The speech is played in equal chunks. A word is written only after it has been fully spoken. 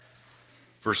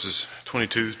verses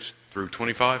 22 through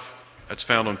 25. That's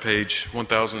found on page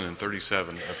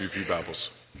 1037 of your Pew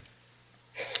Bibles.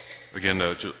 Again,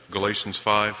 Galatians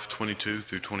 5, 22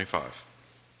 through 25.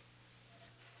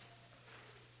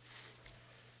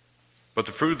 But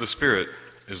the fruit of the Spirit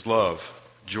is love,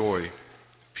 joy,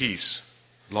 peace,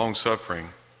 long-suffering,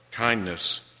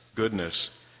 kindness,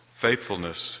 goodness,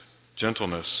 faithfulness,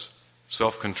 gentleness,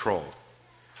 self-control.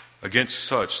 Against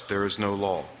such there is no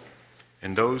law.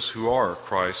 And those who are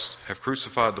Christ have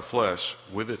crucified the flesh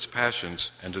with its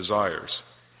passions and desires.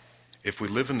 If we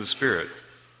live in the Spirit,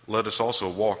 let us also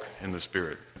walk in the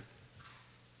Spirit.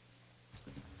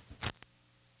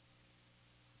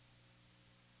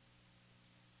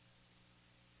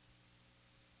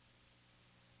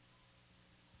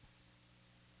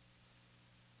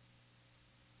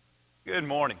 Good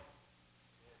morning.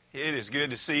 It is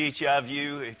good to see each of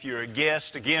you. If you're a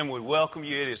guest, again, we welcome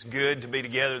you. It is good to be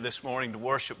together this morning to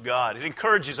worship God. It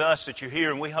encourages us that you're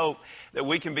here, and we hope that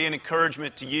we can be an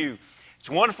encouragement to you. It's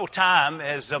a wonderful time.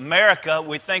 As America,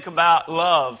 we think about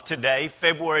love today,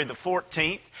 February the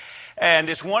 14th. And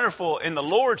it's wonderful in the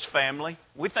Lord's family,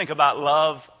 we think about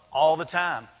love all the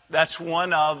time. That's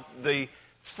one of the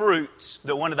fruits,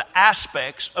 one of the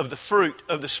aspects of the fruit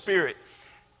of the Spirit.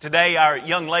 Today, our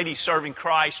young lady serving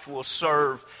Christ will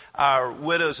serve our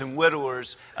widows and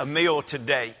widowers a meal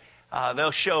today.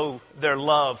 They'll show their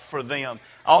love for them.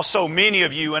 Also, many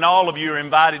of you and all of you are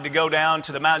invited to go down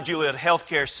to the Mount Juliet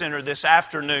Healthcare Center this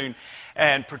afternoon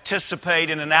and participate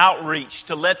in an outreach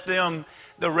to let them,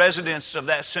 the residents of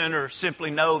that center,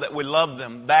 simply know that we love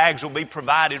them. Bags will be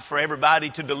provided for everybody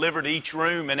to deliver to each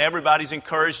room, and everybody's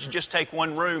encouraged to just take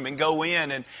one room and go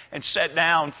in and sit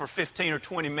down for 15 or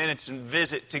 20 minutes and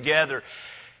visit together.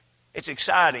 It's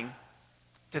exciting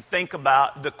to think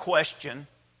about the question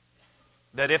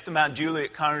that if the Mount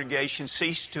Juliet congregation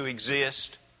ceased to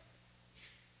exist,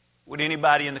 would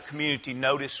anybody in the community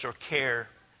notice or care?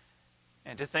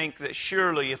 And to think that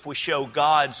surely if we show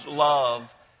God's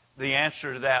love, the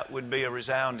answer to that would be a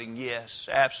resounding yes.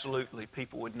 Absolutely,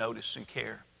 people would notice and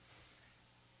care.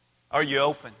 Are you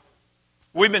open?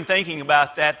 We've been thinking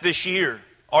about that this year.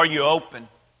 Are you open?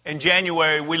 In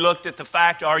January, we looked at the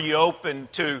fact, are you open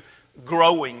to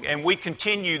growing? And we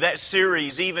continue that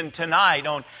series even tonight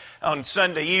on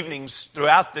Sunday evenings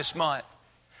throughout this month.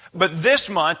 But this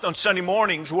month, on Sunday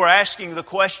mornings, we're asking the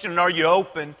question, are you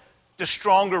open to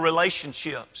stronger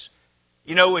relationships?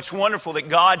 You know, it's wonderful that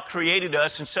God created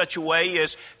us in such a way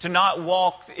as to not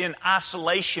walk in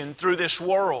isolation through this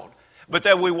world, but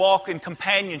that we walk in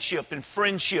companionship and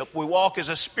friendship. We walk as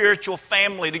a spiritual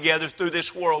family together through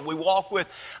this world. We walk with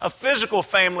a physical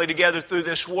family together through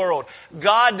this world.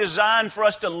 God designed for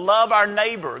us to love our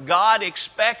neighbor. God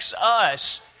expects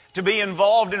us to be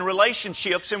involved in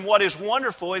relationships, and what is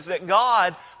wonderful is that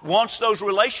God wants those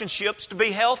relationships to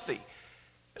be healthy.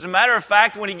 As a matter of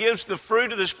fact, when He gives the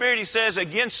fruit of the Spirit, He says,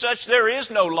 against such there is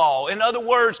no law. In other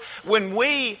words, when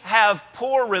we have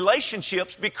poor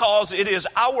relationships because it is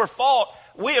our fault,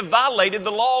 we have violated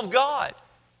the law of God.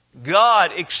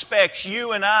 God expects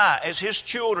you and I, as His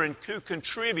children, to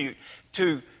contribute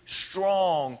to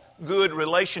strong, good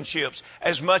relationships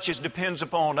as much as depends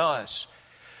upon us.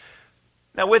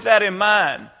 Now, with that in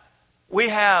mind, we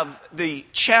have the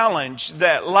challenge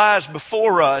that lies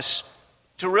before us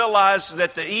to realize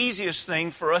that the easiest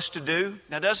thing for us to do,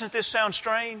 now doesn't this sound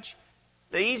strange?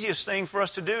 The easiest thing for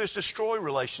us to do is destroy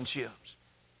relationships.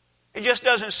 It just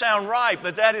doesn't sound right,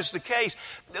 but that is the case.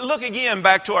 Look again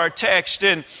back to our text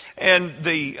in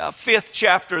the 5th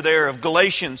chapter there of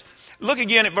Galatians. Look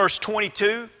again at verse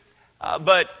 22.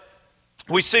 But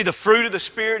we see the fruit of the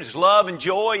Spirit is love and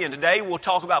joy, and today we'll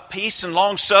talk about peace and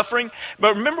long-suffering.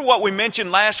 But remember what we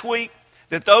mentioned last week?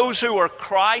 That those who are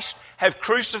Christ have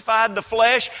crucified the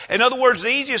flesh. In other words, the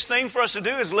easiest thing for us to do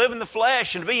is live in the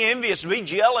flesh and to be envious, to be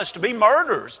jealous, to be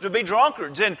murderers, to be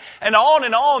drunkards, and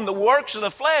on, the works of the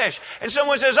flesh. And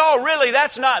someone says, oh, really,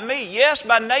 that's not me. Yes,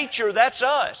 by nature, that's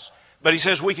us. But he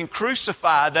says we can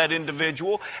crucify that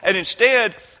individual, and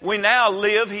instead we now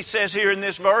live, he says here in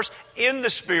this verse, in the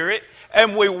Spirit,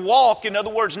 and we walk. In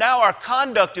other words, now our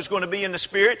conduct is going to be in the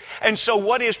Spirit. And so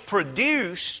what is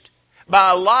produced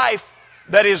by a life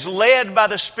that is led by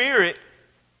the Spirit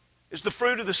is the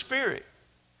fruit of the Spirit.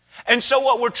 And so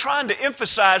what we're trying to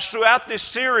emphasize throughout this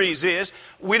series is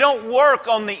we don't work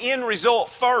on the end result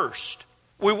first.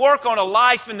 We work on a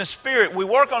life in the Spirit. We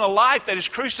work on a life that has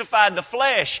crucified the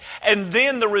flesh. And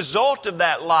then the result of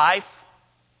that life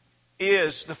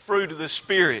is the fruit of the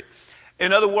Spirit.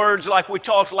 In other words, like we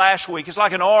talked last week, it's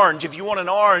like an orange. If you want an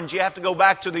orange, you have to go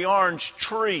back to the orange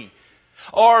tree.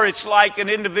 Or it's like an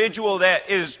individual that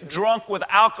is drunk with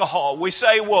alcohol. We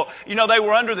say, well, they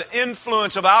were under the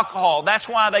influence of alcohol. That's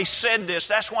why they said this.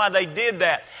 That's why they did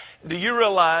that. Do you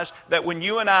realize that when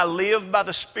you and I live by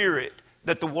the Spirit,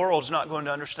 that the world's not going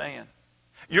to understand?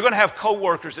 You're going to have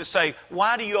coworkers that say,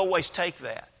 why do you always take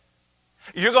that?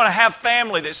 You're going to have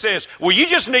family that says, well, you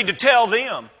just need to tell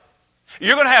them.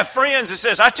 You're going to have friends that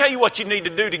says, I tell you what you need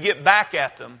to do to get back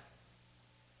at them.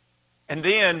 And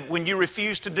then when you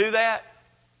refuse to do that,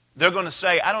 they're going to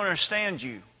say, I don't understand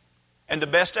you. And the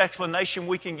best explanation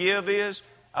we can give is,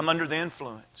 I'm under the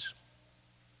influence.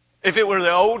 If it were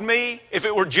the old me, if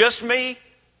it were just me,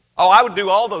 I would do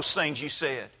all those things you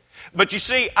said. But you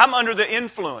see, I'm under the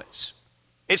influence.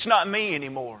 It's not me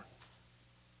anymore.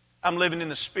 I'm living in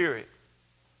the Spirit.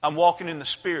 I'm walking in the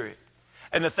Spirit.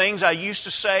 And the things I used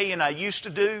to say and I used to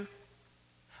do,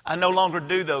 I no longer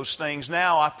do those things.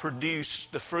 Now I produce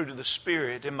the fruit of the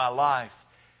Spirit in my life.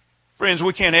 Friends,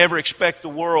 we can't ever expect the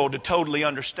world to totally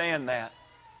understand that.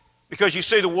 Because you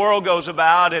see, the world goes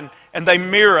about and they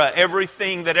mirror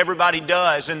everything that everybody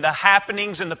does. And the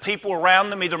happenings and the people around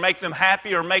them either make them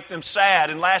happy or make them sad.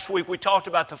 And last week we talked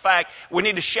about the fact we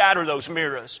need to shatter those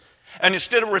mirrors. And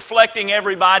instead of reflecting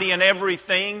everybody and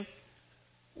everything,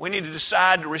 we need to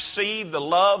decide to receive the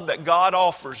love that God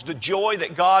offers, the joy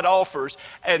that God offers,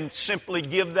 and simply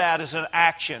give that as an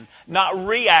action. Not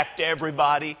react to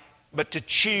everybody, but to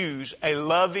choose a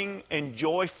loving and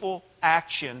joyful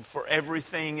action for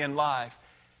everything in life.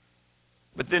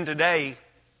 But then today,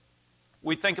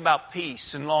 we think about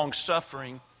peace and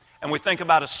long-suffering, and we think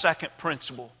about a second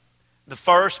principle. The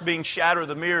first being shatter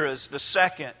the mirrors, the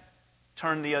second,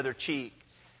 turn the other cheek.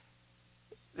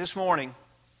 This morning,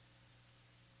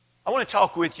 I want to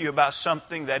talk with you about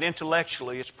something that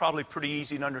intellectually it's probably pretty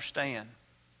easy to understand.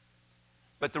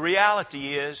 But the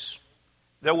reality is,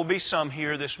 there will be some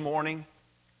here this morning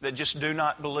that just do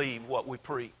not believe what we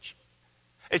preach.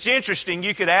 It's interesting,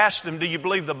 you could ask them, do you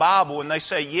believe the Bible? And they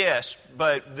say yes,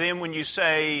 but then when you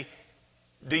say,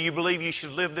 do you believe you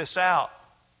should live this out?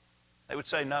 They would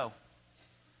say no.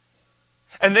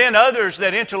 And then others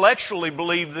that intellectually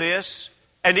believe this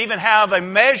and even have a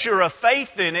measure of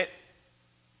faith in it,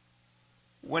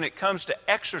 when it comes to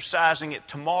exercising it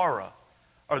tomorrow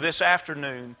or this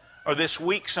afternoon or this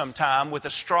week sometime with the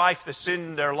strife that's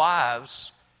in their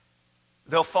lives,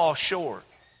 they'll fall short.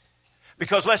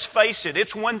 Because let's face it,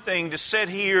 it's one thing to sit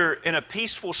here in a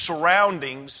peaceful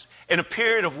surroundings, in a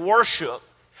period of worship,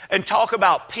 and talk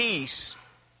about peace,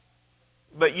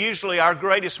 but usually our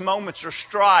greatest moments of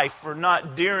strife are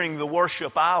not during the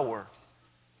worship hour.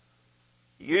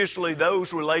 Usually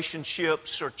those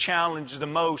relationships are challenged the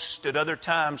most at other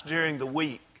times during the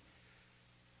week.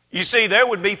 You see, there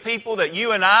would be people that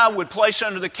you and I would place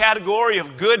under the category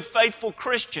of good, faithful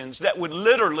Christians that would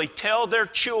literally tell their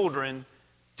children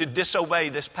to disobey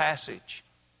this passage.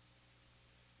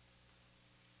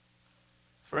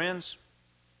 Friends,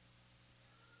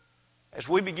 as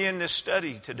we begin this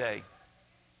study today,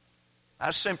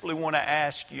 I simply want to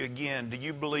ask you again, do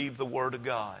you believe the Word of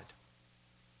God?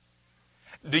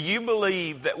 Do you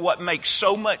believe that what makes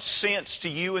so much sense to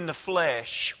you in the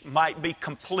flesh might be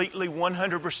completely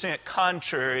 100%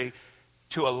 contrary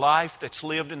to a life that's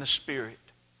lived in the Spirit?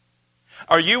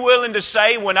 Are you willing to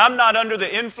say, when I'm not under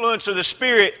the influence of the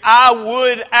Spirit, I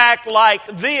would act like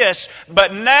this,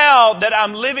 but now that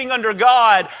I'm living under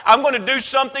God, I'm going to do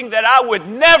something that I would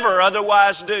never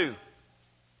otherwise do?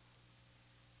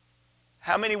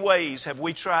 How many ways have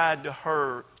we tried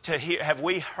have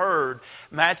we heard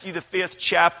Matthew the 5th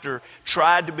chapter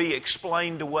tried to be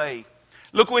explained away?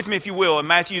 Look with me, if you will, in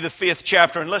Matthew the 5th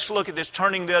chapter, and let's look at this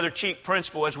turning the other cheek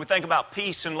principle as we think about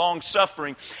peace and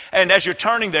long-suffering. And as you're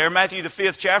turning there, Matthew the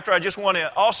 5th chapter, I just want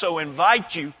to also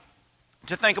invite you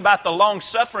to think about the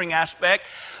long-suffering aspect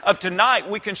of tonight.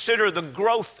 We consider the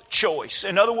growth choice.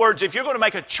 In other words, if you're going to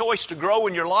make a choice to grow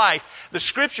in your life, the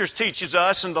Scriptures teaches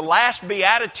us in the last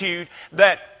beatitude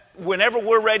that whenever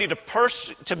we're ready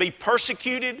to be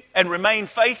persecuted and remain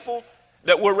faithful,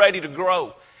 that we're ready to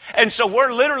grow. And so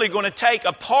we're literally going to take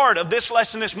a part of this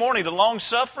lesson this morning, the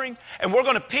long-suffering, and we're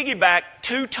going to piggyback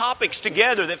two topics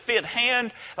together that fit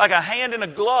like a hand in a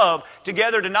glove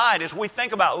together tonight as we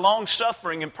think about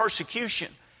long-suffering and persecution.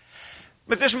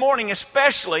 But this morning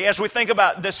especially, as we think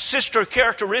about the sister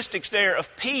characteristics there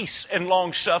of peace and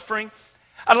long-suffering,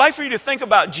 I'd like for you to think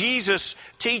about Jesus'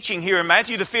 teaching here in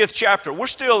Matthew the 5th chapter. We're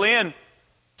still in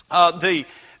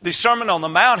the Sermon on the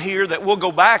Mount here that we'll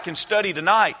go back and study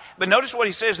tonight. But notice what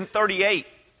he says in 38.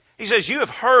 He says, you have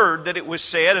heard that it was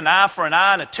said, an eye for an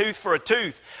eye and a tooth for a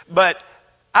tooth. But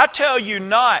I tell you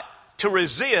not to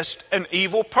resist an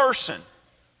evil person.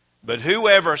 But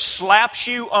whoever slaps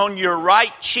you on your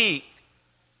right cheek,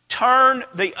 turn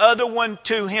the other one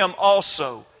to him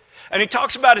also. And he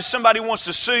talks about if somebody wants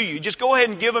to sue you, just go ahead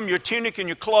and give them your tunic and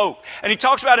your cloak. And he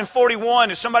talks about in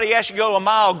 41, if somebody asks you to go a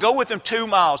mile, go with them 2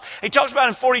 miles. He talks about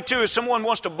in 42, if someone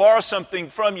wants to borrow something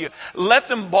from you, let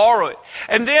them borrow it.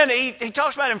 And then he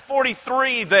talks about in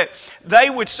 43 that they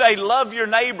would say, love your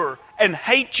neighbor and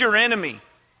hate your enemy.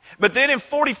 But then in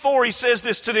 44, he says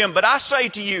this to them, but I say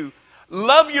to you,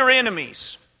 love your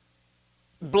enemies,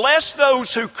 bless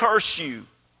those who curse you,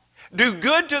 do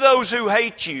good to those who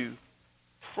hate you,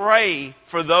 pray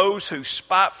for those who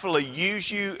spitefully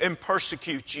use you and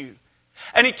persecute you.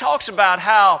 And he talks about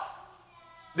how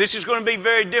this is going to be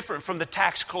very different from the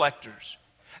tax collectors.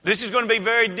 This is going to be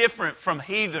very different from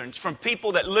heathens, from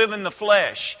people that live in the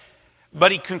flesh.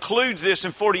 But he concludes this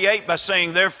in 48 by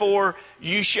saying, therefore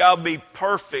you shall be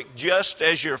perfect, just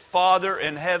as your Father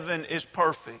in heaven is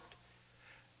perfect.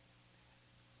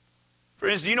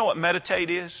 Friends, do you know what meditate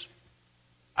is?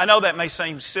 I know that may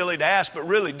seem silly to ask, but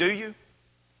really, do you?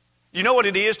 You know what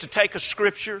it is to take a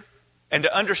scripture and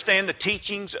to understand the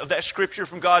teachings of that scripture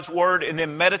from God's Word and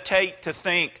then meditate to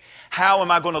think, how am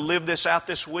I going to live this out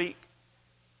this week?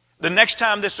 The next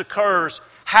time this occurs,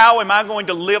 how am I going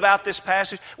to live out this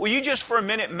passage? Will you just for a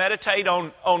minute meditate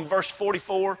on verse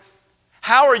 44?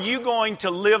 How are you going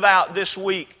to live out this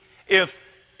week if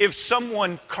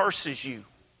someone curses you?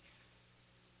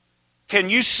 Can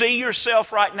you see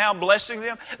yourself right now blessing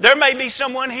them? There may be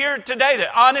someone here today that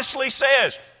honestly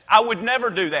says, I would never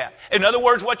do that. In other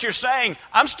words, what you're saying,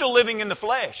 I'm still living in the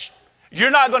flesh. You're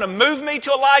not going to move me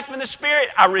to a life in the Spirit.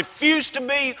 I refuse to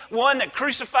be one that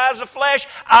crucifies the flesh.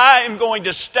 I am going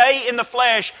to stay in the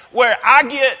flesh where I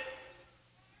get...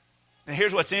 And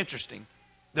here's what's interesting.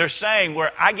 They're saying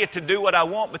where I get to do what I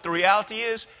want, but the reality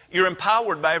is you're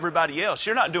empowered by everybody else.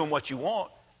 You're not doing what you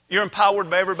want. You're empowered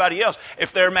by everybody else.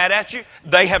 If they're mad at you,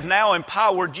 they have now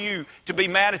empowered you to be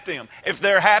mad at them. If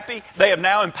they're happy, they have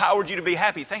now empowered you to be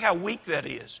happy. Think how weak that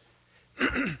is.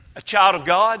 A child of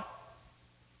God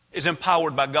is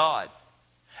empowered by God.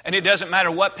 And it doesn't matter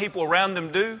what people around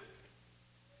them do,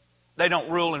 they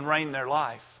don't rule and reign their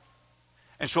life.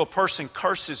 And so a person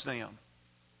curses them.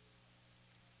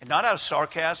 And not out of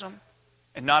sarcasm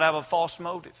and not out of a false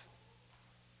motive.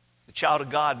 The child of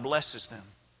God blesses them.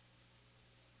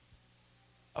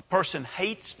 A person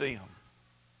hates them.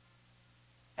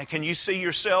 And can you see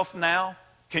yourself now?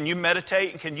 Can you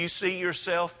meditate and can you see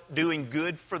yourself doing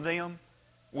good for them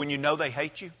when you know they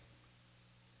hate you?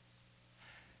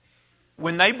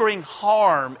 When they bring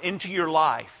harm into your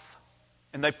life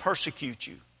and they persecute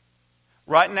you,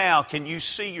 right now, can you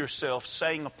see yourself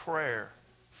saying a prayer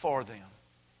for them?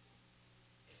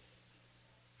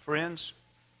 Friends,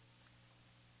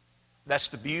 that's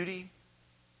the beauty,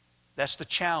 that's the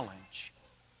challenge.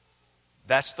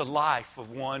 That's the life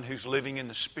of one who's living in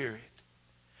the Spirit.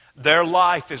 Their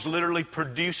life is literally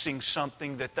producing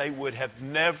something that they would have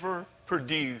never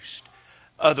produced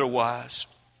otherwise.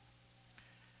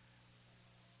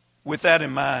 With that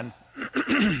in mind,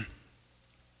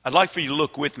 I'd like for you to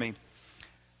look with me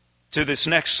to this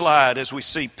next slide as we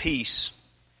see peace.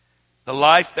 The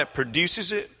life that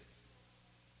produces it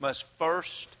must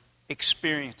first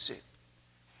experience it.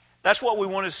 That's what we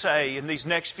want to say in these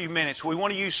next few minutes. We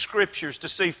want to use scriptures to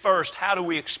see first how do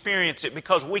we experience it,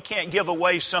 because we can't give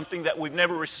away something that we've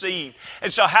never received.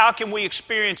 And so how can we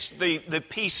experience the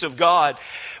peace of God?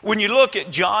 When you look at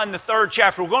John, the 3rd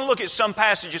chapter, we're going to look at some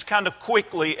passages kind of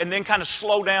quickly and then kind of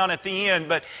slow down at the end.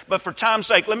 But for time's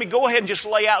sake, let me go ahead and just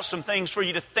lay out some things for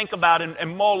you to think about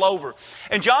and mull over.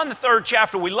 In John, the 3rd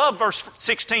chapter, we love verse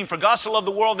 16. For God so loved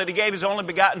the world that He gave His only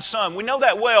begotten Son. We know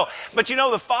that well. But you know,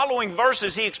 the following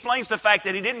verses, He explains the fact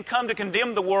that He didn't come to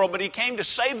condemn the world, but He came to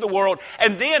save the world.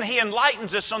 And then He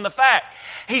enlightens us on the fact.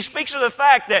 He speaks of the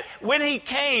fact that when He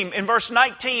came, in verse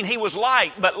 19, He was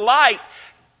light, but light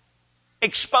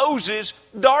exposes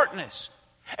darkness.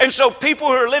 And so people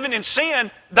who are living in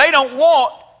sin, they don't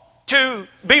want to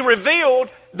be revealed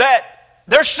that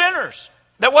they're sinners,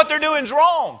 that what they're doing is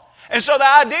wrong. And so the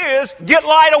idea is, get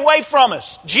light away from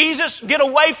us. Jesus, get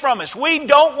away from us. We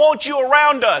don't want you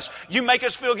around us. You make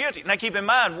us feel guilty. Now keep in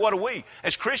mind, what are we?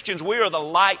 As Christians, we are the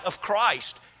light of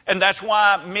Christ. And that's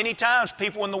why many times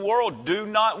people in the world do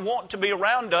not want to be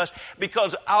around us,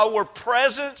 because our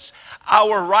presence,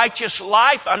 our righteous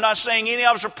life, I'm not saying any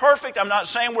of us are perfect. I'm not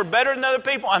saying we're better than other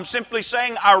people. I'm simply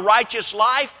saying our righteous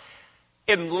life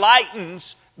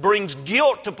enlightens, brings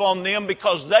guilt upon them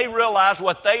because they realize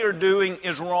what they are doing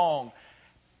is wrong.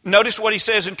 Notice what he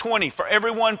says in 20. For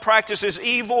everyone practices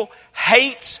evil,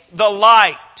 hates the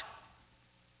light.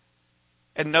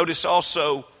 And notice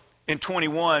also in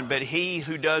 21, but he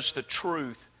who does the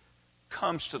truth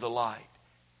comes to the light.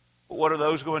 But what are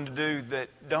those going to do that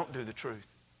don't do the truth?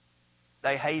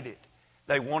 They hate it.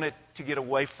 They want it to get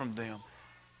away from them.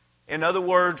 In other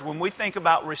words, when we think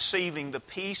about receiving the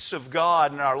peace of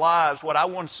God in our lives, what I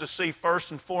want us to see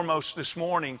first and foremost this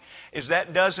morning is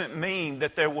that doesn't mean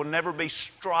that there will never be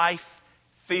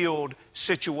strife-filled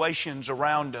situations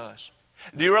around us.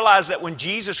 Do you realize that when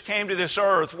Jesus came to this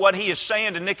earth, what He is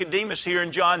saying to Nicodemus here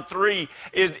in John 3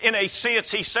 is, in a sense,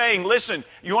 He's saying, listen,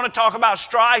 you want to talk about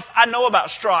strife? I know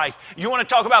about strife. You want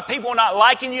to talk about people not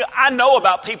liking you? I know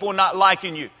about people not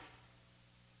liking you.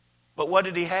 But what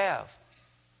did He have?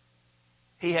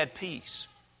 He had peace.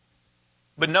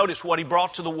 But notice what He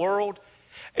brought to the world.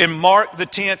 In Matthew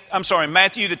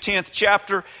the 10th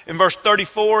chapter, in verse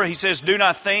 34, He says, do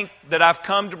not think that I've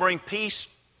come to bring peace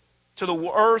to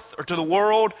the earth or to the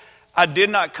world. I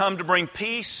did not come to bring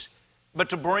peace, but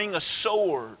to bring a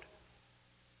sword.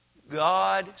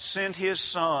 God sent His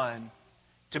Son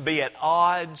to be at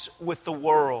odds with the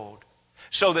world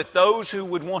so that those who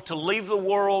would want to leave the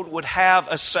world would have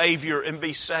a Savior and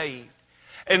be saved.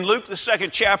 In Luke, the 2nd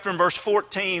chapter, in verse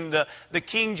 14, the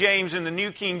King James and the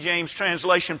New King James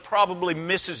translation probably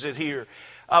misses it here.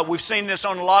 We've seen this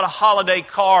on a lot of holiday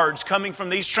cards coming from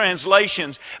these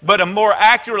translations, but a more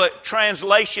accurate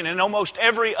translation in almost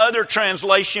every other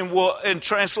translation will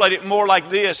translate it more like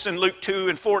this in Luke 2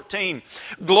 and 14.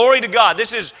 Glory to God.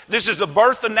 This is the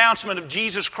birth announcement of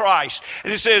Jesus Christ.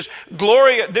 And it says,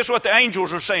 glory, this is what the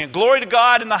angels are saying, glory to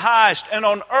God in the highest, and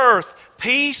on earth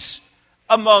peace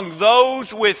among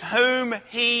those with whom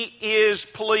He is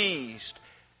pleased.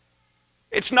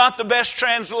 It's not the best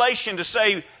translation to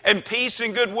say, and peace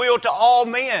and goodwill to all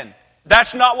men.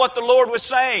 That's not what the Lord was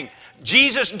saying.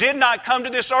 Jesus did not come to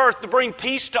this earth to bring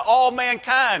peace to all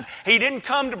mankind. He didn't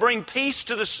come to bring peace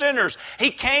to the sinners. He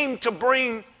came to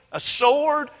bring a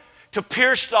sword, to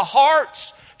pierce the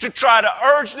hearts, to try to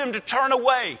urge them to turn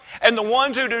away. And the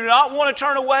ones who do not want to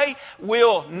turn away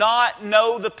will not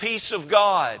know the peace of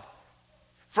God.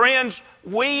 Friends,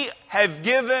 we have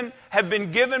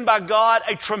been given by God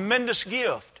a tremendous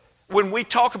gift when we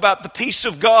talk about the peace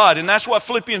of God. And that's what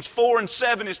Philippians 4 and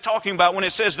 7 is talking about when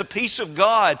it says the peace of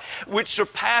God, which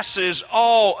surpasses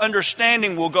all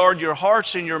understanding, will guard your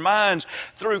hearts and your minds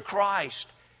through Christ.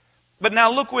 But now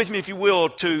look with me, if you will,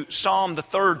 to Psalm the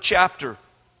 3rd chapter.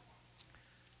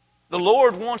 The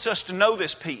Lord wants us to know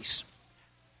this peace.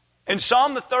 In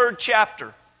Psalm the 3rd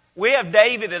chapter, we have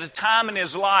David at a time in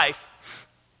his life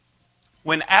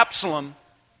when Absalom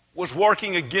was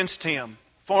working against him,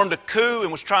 formed a coup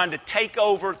and was trying to take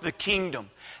over the kingdom.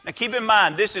 Now keep in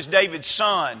mind, this is David's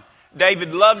son.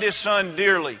 David loved his son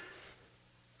dearly.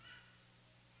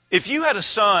 If you had a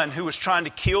son who was trying to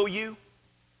kill you,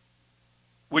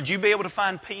 would you be able to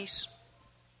find peace?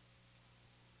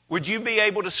 Would you be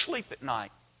able to sleep at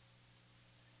night?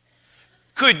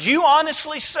 Could you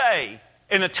honestly say,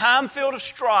 in a time filled of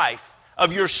strife,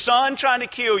 of your son trying to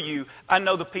kill you, I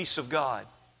know the peace of God?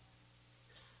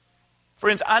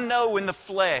 Friends, I know in the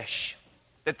flesh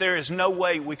that there is no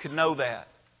way we could know that.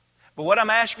 But what I'm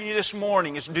asking you this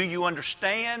morning is, do you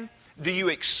understand? Do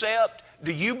you accept?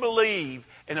 Do you believe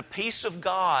in a peace of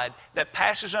God that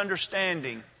passes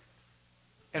understanding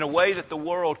in a way that the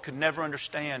world could never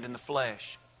understand in the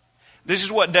flesh? This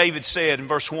is what David said in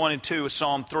verse 1 and 2 of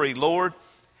Psalm 3. Lord,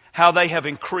 how they have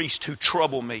increased who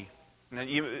trouble me. Now,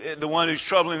 the one who's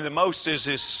troubling him the most is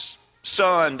his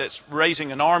son that's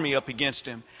raising an army up against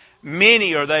him.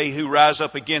 Many are they who rise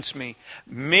up against me.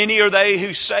 Many are they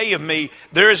who say of me,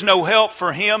 there is no help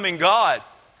for him in God.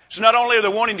 So not only are they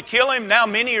wanting to kill him, now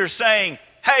many are saying,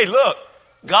 hey, look,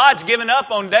 God's given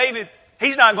up on David.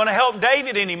 He's not going to help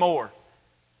David anymore.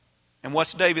 And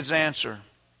what's David's answer?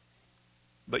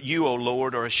 But you, O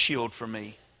Lord, are a shield for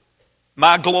me,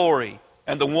 my glory,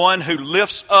 and the one who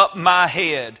lifts up my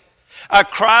head. I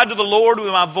cried to the Lord with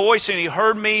my voice, and He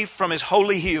heard me from His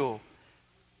holy hill.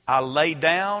 I lay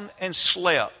down and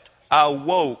slept. I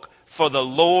awoke, for the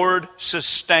Lord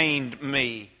sustained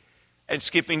me. And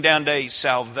skipping down days,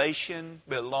 salvation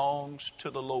belongs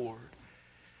to the Lord.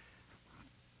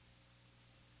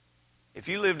 If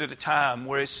you lived at a time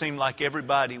where it seemed like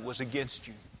everybody was against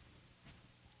you,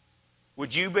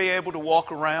 would you be able to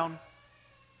walk around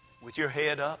with your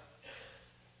head up?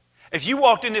 If you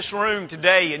walked in this room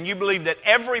today and you believed that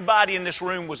everybody in this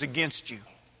room was against you,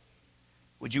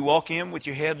 would you walk in with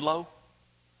your head low?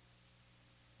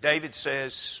 David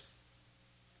says,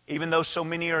 even though so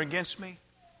many are against me,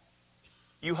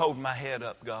 you hold my head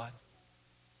up, God.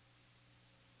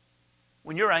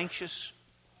 When you're anxious,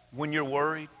 when you're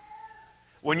worried,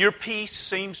 when your peace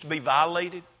seems to be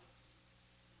violated,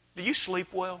 do you sleep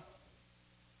well?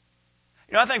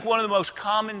 You know, I think one of the most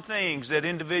common things that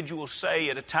individuals say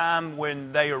at a time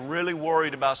when they are really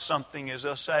worried about something is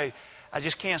they'll say, I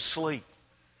just can't sleep.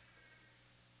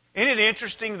 Isn't it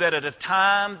interesting that at a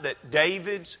time that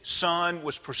David's son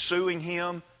was pursuing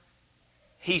him,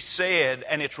 he said,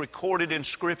 and it's recorded in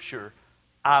Scripture,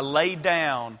 I lay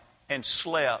down and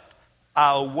slept.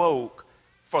 I awoke,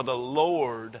 for the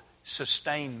Lord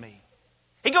sustained me.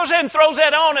 He goes ahead and throws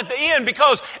that on at the end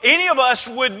because any of us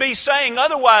would be saying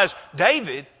otherwise,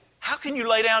 David, how can you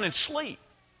lay down and sleep?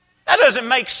 That doesn't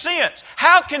make sense.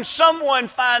 How can someone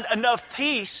find enough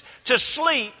peace to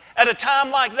sleep at a time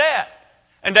like that?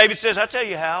 And David says, I tell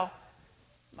you how.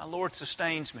 My Lord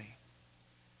sustains me.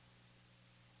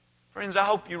 Friends, I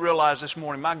hope you realize this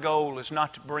morning my goal is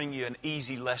not to bring you an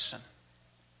easy lesson.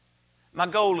 My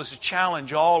goal is to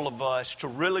challenge all of us to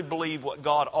really believe what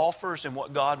God offers and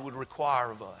what God would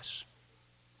require of us.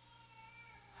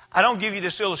 I don't give you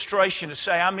this illustration to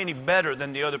say I'm any better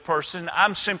than the other person.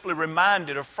 I'm simply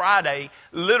reminded of Friday,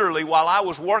 literally while I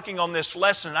was working on this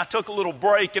lesson. I took a little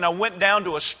break and I went down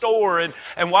to a store. And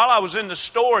while I was in the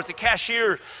store at the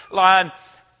cashier line,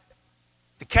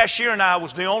 the cashier and I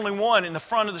was the only one in the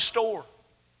front of the store.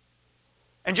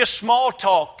 And just small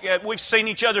talk. We've seen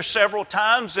each other several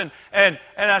times. And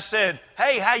I said,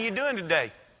 hey, how you doing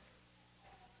today?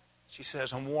 She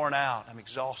says, I'm worn out. I'm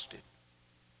exhausted.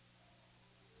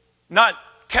 Not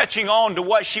catching on to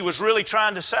what she was really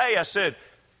trying to say. I said,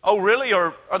 oh, really?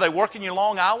 Are they working you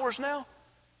long hours now?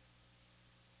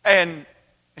 And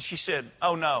she said,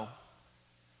 oh, no.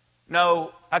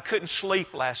 No, I couldn't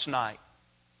sleep last night.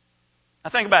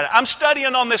 Now think about it. I'm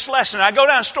studying on this lesson. I go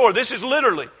down the store. This is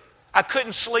literally, I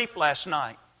couldn't sleep last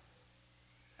night.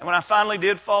 And when I finally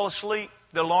did fall asleep,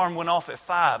 the alarm went off at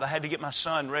 5. I had to get my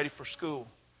son ready for school.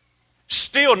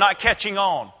 Still not catching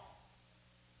on.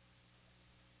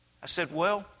 I said,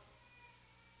 well,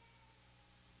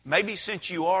 maybe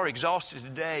since you are exhausted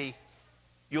today,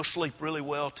 you'll sleep really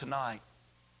well tonight.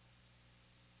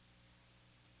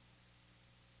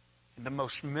 And the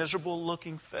most miserable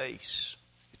looking face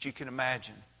that you can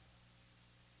imagine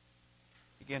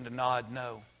began to nod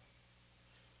no.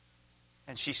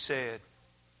 And she said,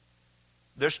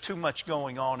 there's too much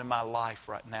going on in my life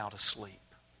right now to sleep.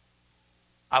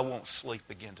 I won't sleep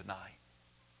again tonight.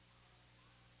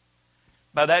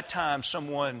 By that time,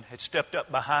 someone had stepped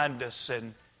up behind us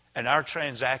and our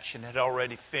transaction had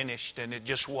already finished and it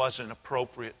just wasn't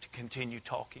appropriate to continue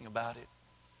talking about it.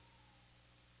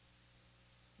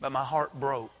 But my heart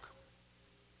broke.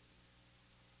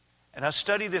 And I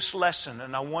study this lesson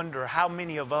and I wonder how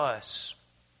many of us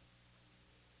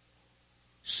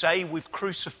say we've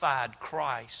crucified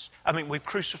Christ. We've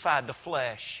crucified the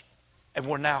flesh and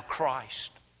we're now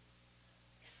Christ.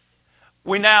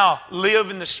 We now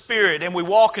live in the Spirit and we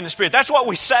walk in the Spirit. That's what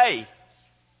we say.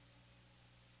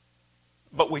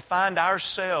 But we find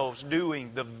ourselves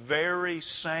doing the very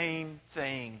same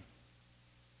thing.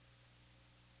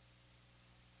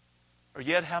 Or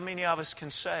yet how many of us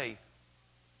can say,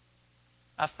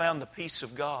 I found the peace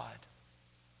of God.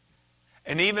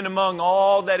 And even among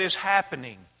all that is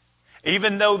happening,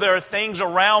 even though there are things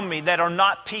around me that are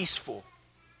not peaceful,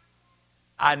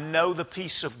 I know the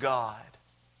peace of God.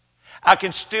 I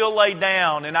can still lay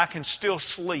down and I can still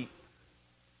sleep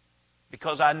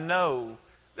because I know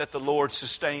that the Lord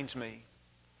sustains me.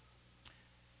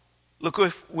 Look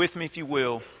with me, if you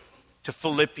will, to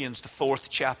Philippians, the 4th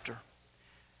chapter.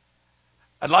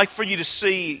 I'd like for you to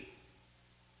see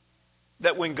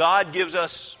that when God gives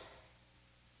us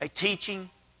a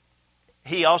teaching,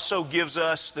 He also gives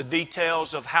us the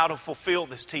details of how to fulfill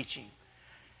this teaching.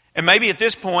 And maybe at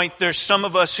this point, there's some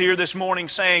of us here this morning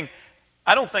saying,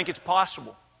 I don't think it's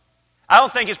possible. I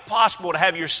don't think it's possible to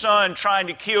have your son trying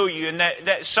to kill you and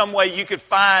that some way you could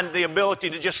find the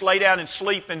ability to just lay down and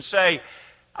sleep and say,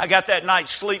 I got that night's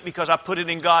sleep because I put it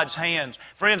in God's hands.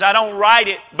 Friends, I don't write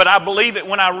it, but I believe it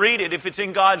when I read it if it's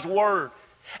in God's Word.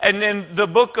 And then the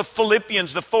book of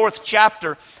Philippians, the 4th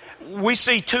chapter, we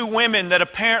see two women that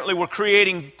apparently were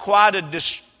creating quite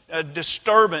a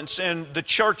disturbance in the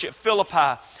church at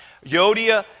Philippi,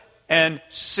 Euodia and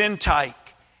Syntyche.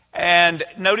 And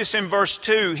notice in verse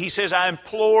 2, he says, I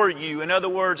implore you. In other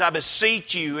words, I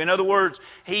beseech you. In other words,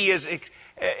 he is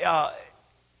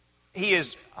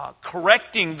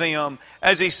correcting them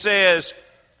as he says,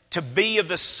 to be of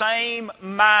the same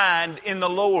mind in the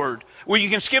Lord. Well, you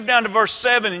can skip down to verse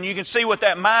 7 and you can see what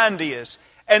that mind is.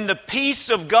 And the peace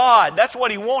of God, that's what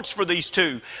He wants for these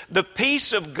two. The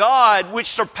peace of God, which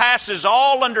surpasses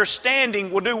all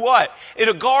understanding, will do what?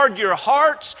 It'll guard your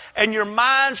hearts and your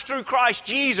minds through Christ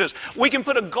Jesus. We can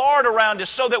put a guard around us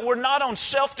so that we're not on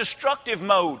self-destructive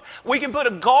mode. We can put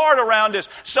a guard around us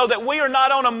so that we are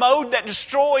not on a mode that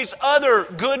destroys other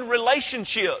good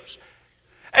relationships.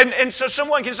 And so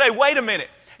someone can say, wait a minute,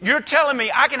 you're telling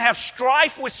me I can have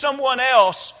strife with someone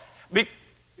else.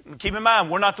 Keep in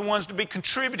mind, we're not the ones to be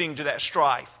contributing to that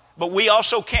strife. But we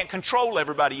also can't control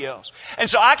everybody else. And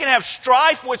so I can have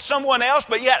strife with someone else,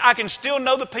 but yet I can still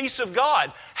know the peace of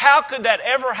God. How could that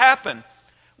ever happen?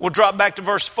 We'll drop back to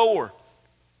verse 4.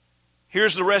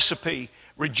 Here's the recipe.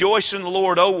 Rejoice in the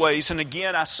Lord always. And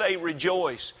again, I say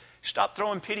rejoice. Stop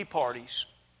throwing pity parties.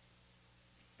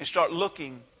 And start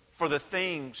looking for the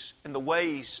things and the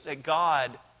ways that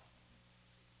God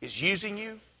is using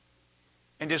you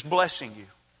and is blessing you.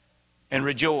 And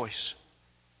rejoice.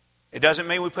 It doesn't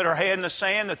mean we put our head in the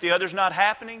sand that the other's not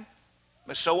happening.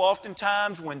 But so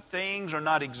oftentimes when things are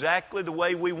not exactly the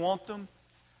way we want them,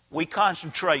 we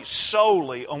concentrate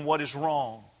solely on what is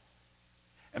wrong.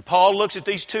 And Paul looks at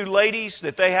these two ladies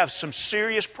that they have some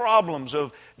serious problems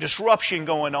of disruption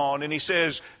going on. And he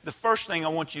says, the first thing I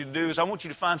want you to do is I want you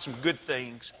to find some good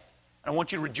things. And I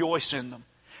want you to rejoice in them.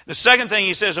 The second thing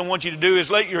he says I want you to do is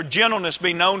let your gentleness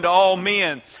be known to all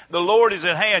men. The Lord is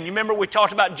at hand. You remember we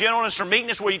talked about gentleness or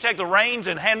meekness where you take the reins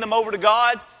and hand them over to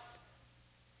God?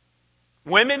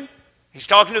 Women, he's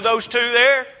talking to those two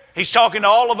there. He's talking to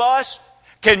all of us.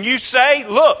 Can you say,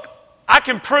 look, I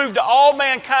can prove to all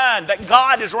mankind that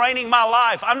God is reigning my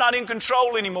life. I'm not in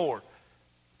control anymore.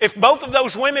 If both of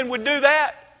those women would do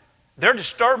that, their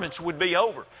disturbance would be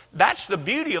over. That's the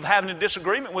beauty of having a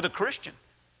disagreement with a Christian.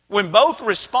 When both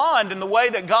respond in the way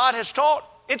that God has taught,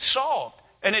 it's solved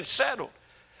and it's settled.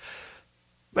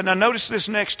 But now notice this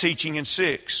next teaching in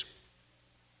 6.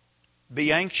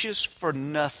 Be anxious for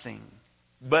nothing,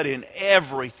 but in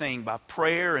everything by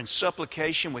prayer and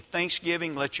supplication with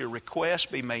thanksgiving, let your requests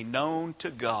be made known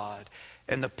to God.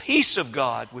 And the peace of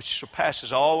God, which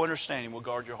surpasses all understanding, will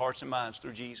guard your hearts and minds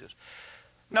through Jesus.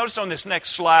 Notice on this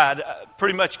next slide, I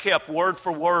pretty much kept word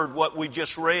for word what we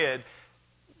just read.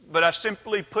 But I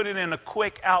simply put it in a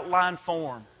quick outline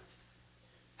form.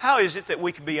 How is it that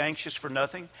we can be anxious for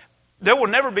nothing? There will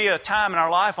never be a time in our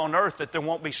life on earth that there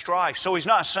won't be strife. So he's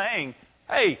not saying,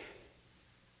 hey,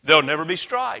 there'll never be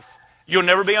strife. You'll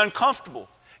never be uncomfortable.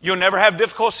 You'll never have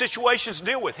difficult situations to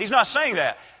deal with. He's not saying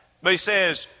that. But he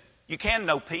says, you can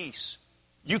know peace.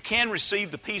 You can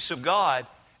receive the peace of God.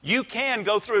 You can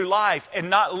go through life and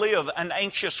not live an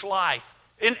anxious life.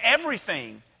 In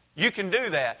everything, you can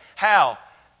do that. How?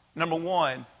 Number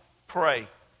 1, pray.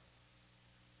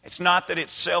 It's not that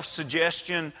it's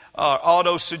self-suggestion or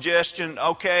auto-suggestion.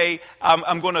 Okay,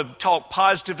 I'm going to talk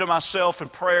positive to myself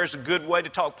and prayer is a good way to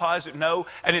talk positive. No.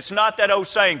 And it's not that old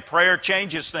saying, prayer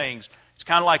changes things. It's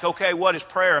kind of like, okay, what is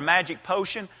prayer? A magic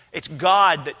potion? It's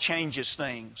God that changes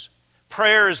things.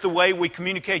 Prayer is the way we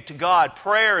communicate to God.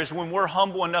 Prayer is when we're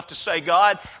humble enough to say,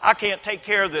 God, I can't take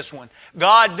care of this one.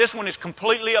 God, this one is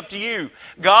completely up to you.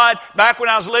 God, back when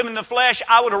I was living in the flesh,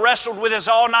 I would have wrestled with this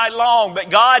all night long. But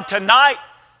God, tonight,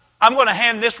 I'm going to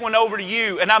hand this one over to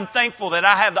you. And I'm thankful that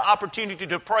I have the opportunity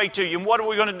to pray to you. And what are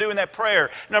we going to do in that prayer?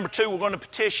 Number 2, we're going to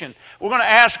petition. We're going to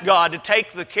ask God to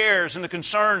take the cares and the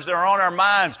concerns that are on our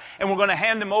minds, and we're going to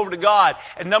hand them over to God.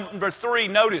 And number 3,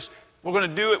 notice, we're going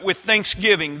to do it with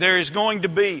thanksgiving. There is going to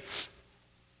be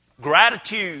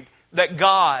gratitude that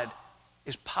God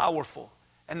is powerful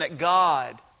and that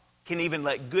God can even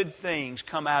let good things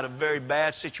come out of very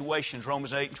bad situations,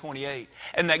 Romans 8:28.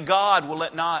 And that God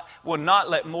will not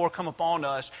let more come upon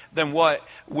us than what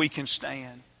we can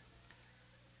stand.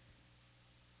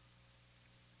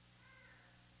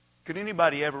 Could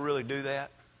anybody ever really do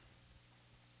that?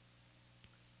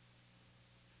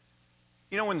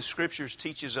 You know, when the Scriptures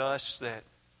teaches us that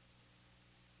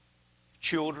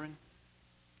children,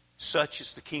 such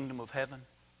is the kingdom of heaven.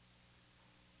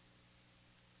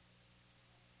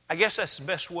 I guess that's the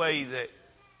best way that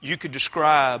you could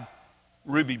describe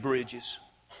Ruby Bridges.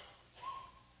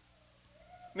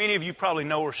 Many of you probably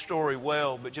know her story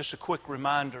well, but just a quick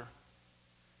reminder.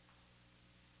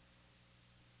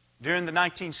 During the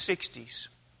 1960s,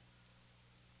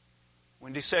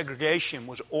 when desegregation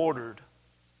was ordered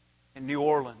in New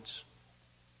Orleans,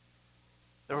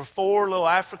 there were 4 little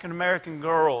African American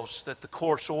girls that the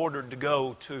courts ordered to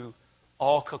go to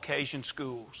all Caucasian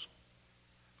schools.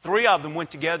 3 of them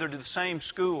went together to the same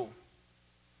school.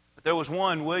 But there was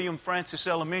one, William Francis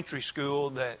Elementary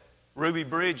School, that Ruby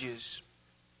Bridges,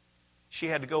 she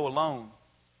had to go alone.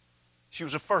 She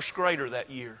was a first grader that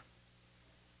year.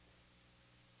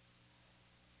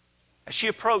 As she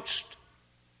approached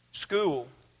school,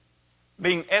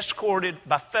 being escorted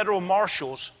by federal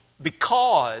marshals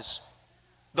because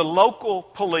the local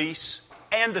police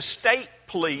and the state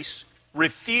police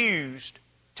refused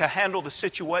to handle the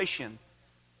situation.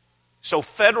 So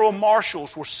federal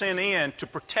marshals were sent in to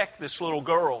protect this little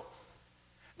girl.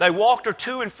 They walked her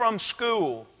to and from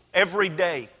school every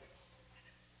day.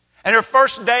 And her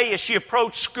first day as she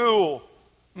approached school,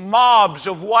 mobs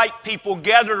of white people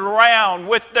gathered around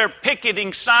with their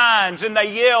picketing signs, and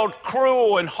they yelled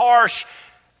cruel and harsh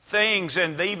things,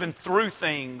 and they even threw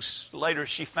things. Later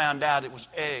she found out it was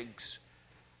eggs.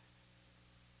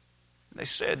 They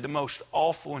said the most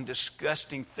awful and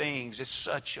disgusting things. It's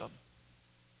such a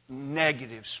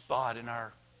negative spot in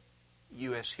our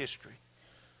U.S. history.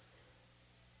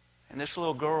 And this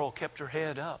little girl kept her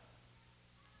head up.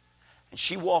 And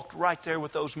she walked right there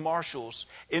with those marshals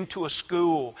into a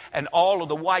school, and all of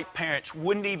the white parents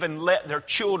wouldn't even let their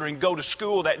children go to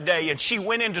school that day. And she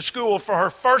went into school for her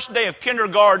first day of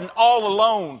kindergarten all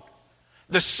alone.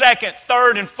 The second,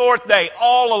 third, and fourth day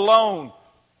all alone.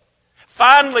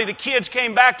 Finally, the kids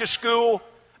came back to school,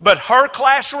 but her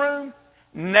classroom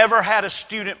never had a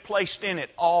student placed in it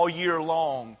all year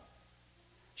long.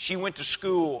 She went to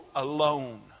school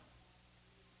alone.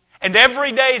 And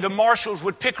every day the marshals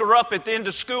would pick her up at the end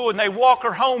of school and they'd walk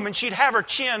her home, and she'd have her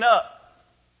chin up.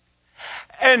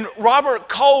 And Robert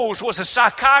Coles was a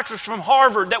psychiatrist from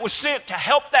Harvard that was sent to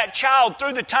help that child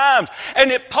through the times.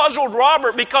 And it puzzled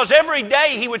Robert because every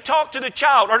day he would talk to the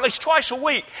child, or at least twice a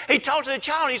week. He'd talk to the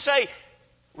child and he'd say,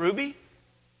 "Ruby,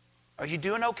 are you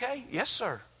doing okay?" "Yes,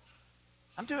 sir.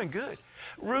 I'm doing good."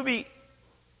 "Ruby,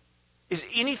 is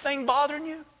anything bothering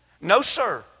you?" "No,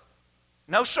 sir.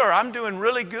 No, sir, I'm doing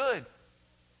really good."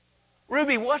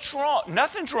 "Ruby, what's wrong?"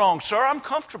 "Nothing's wrong, sir. I'm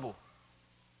comfortable."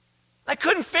 They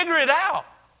couldn't figure it out.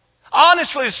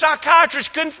 Honestly, the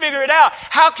psychiatrist couldn't figure it out.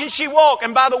 How can she walk?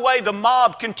 And by the way, the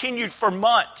mob continued for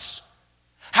months.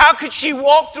 How could she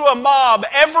walk through a mob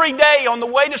every day on the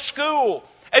way to school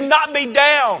and not be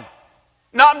down,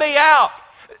 not be out?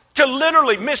 To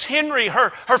literally, Miss Henry, her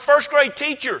first grade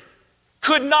teacher,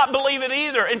 could not believe it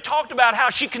either, and talked about how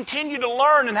she continued to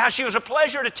learn and how she was a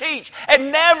pleasure to teach,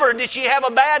 and never did she have a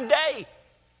bad day.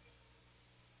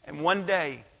 And one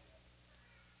day,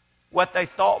 what they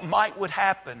thought would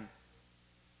happen,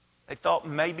 they thought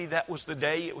maybe that was the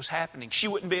day it was happening. She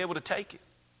wouldn't be able to take it.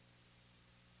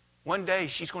 One day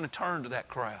she's going to turn to that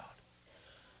crowd.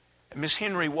 And Miss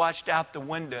Henry watched out the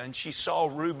window, and she saw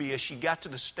Ruby as she got to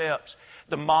the steps,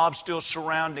 the mob still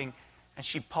surrounding, and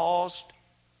she paused.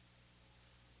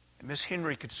 And Miss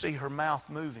Henry could see her mouth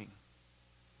moving.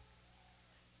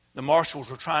 The marshals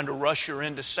were trying to rush her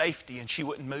into safety, and she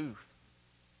wouldn't move.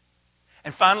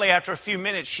 And finally, after a few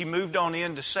minutes, she moved on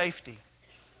into safety.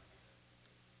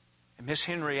 And Miss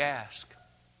Henry asked,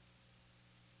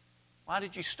 "Why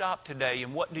did you stop today,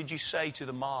 and what did you say to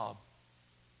the mob?"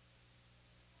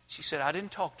 She said, "I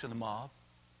didn't talk to the mob."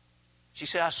 She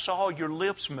said, "I saw your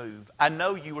lips move. I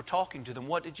know you were talking to them.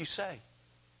 What did you say?"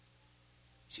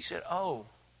 She said, "Oh,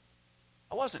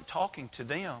 I wasn't talking to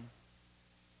them.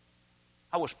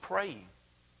 I was praying."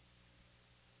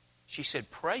 She said,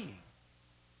 "Praying?"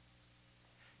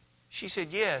 She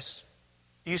said, "Yes.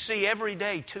 You see, every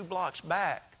day 2 blocks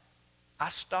back, I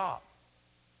stop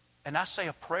and I say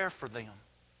a prayer for them.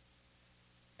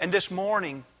 And this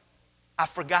morning, I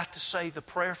forgot to say the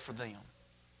prayer for them.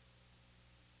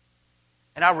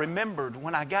 And I remembered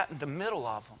when I got in the middle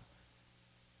of them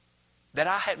that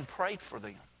I hadn't prayed for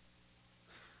them.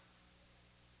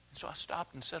 And so I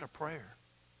stopped and said a prayer.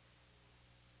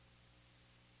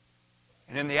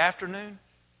 And in the afternoon,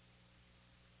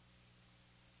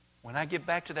 when I get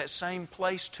back to that same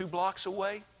place 2 blocks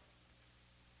away,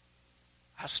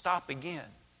 I stop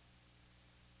again.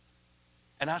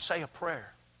 And I say a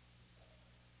prayer."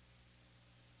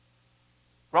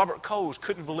 Robert Coles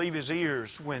couldn't believe his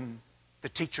ears when the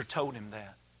teacher told him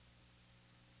that.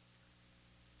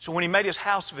 So when he made his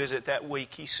house visit that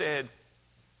week, he said,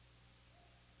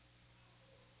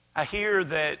 "I hear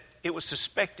that it was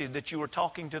suspected that you were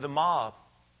talking to the mob."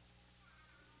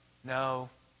 "No.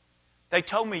 They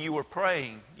told me you were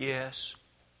praying." "Yes."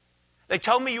 "They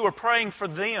told me you were praying for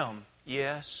them."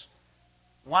 "Yes."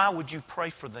 "Why would you pray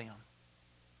for them?"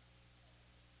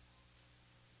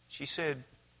 She said,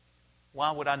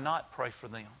 "Why would I not pray for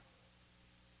them?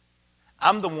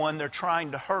 I'm the one they're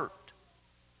trying to hurt.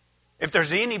 If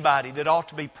there's anybody that ought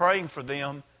to be praying for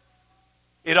them,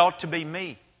 it ought to be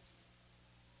me."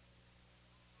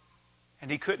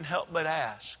 And he couldn't help but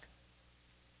ask,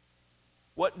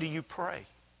 "What do you pray?"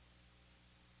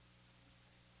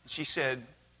 She said,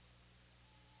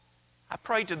 "I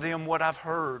pray to them what I've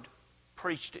heard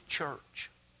preached at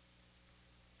church.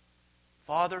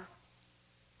 Father,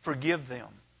 forgive them,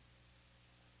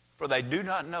 for they do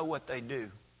not know what they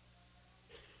do.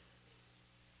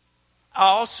 I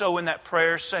also in that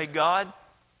prayer say, God,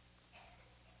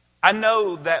 I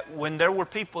know that when there were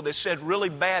people that said really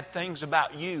bad things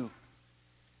about you,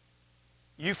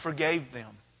 you forgave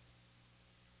them.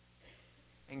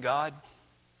 And God,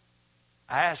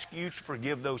 I ask you to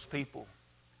forgive those people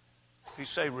who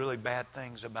say really bad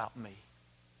things about me.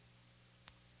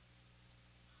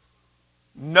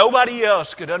 Nobody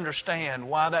else could understand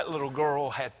why that little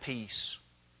girl had peace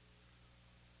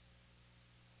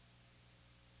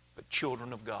but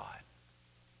children of God.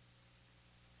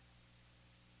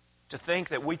 To think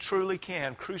that we truly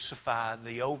can crucify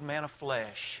the old man of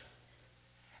flesh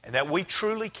and that we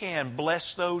truly can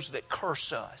bless those that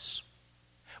curse us.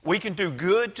 We can do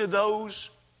good to those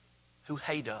who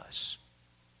hate us.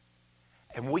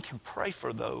 And we can pray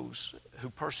for those who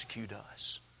persecute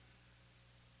us.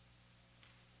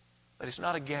 But it's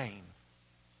not a game.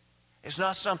 It's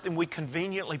not something we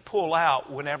conveniently pull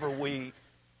out whenever we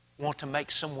want to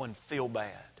make someone feel bad.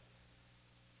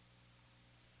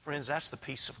 Friends, that's the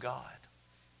peace of God.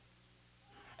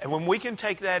 And when we can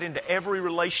take that into every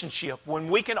relationship, when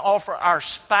we can offer our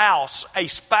spouse a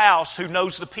spouse who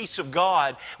knows the peace of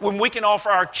God, when we can offer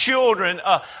our children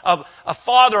a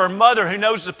father or mother who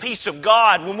knows the peace of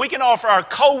God, when we can offer our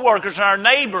co-workers and our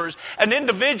neighbors an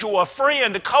individual, a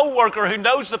friend, a co-worker who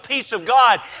knows the peace of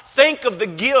God, think of the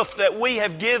gift that we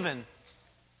have given.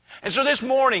 And so this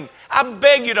morning, I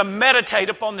beg you to meditate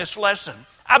upon this lesson.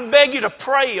 I beg you to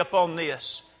pray upon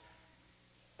this.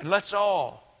 And let's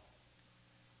all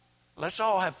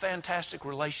have fantastic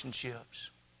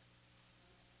relationships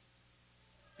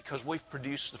because we've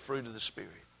produced the fruit of the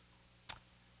Spirit.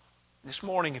 This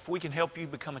morning, if we can help you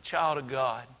become a child of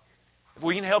God, if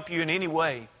we can help you in any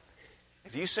way,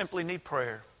 if you simply need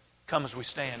prayer, come as we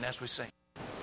stand, as we sing.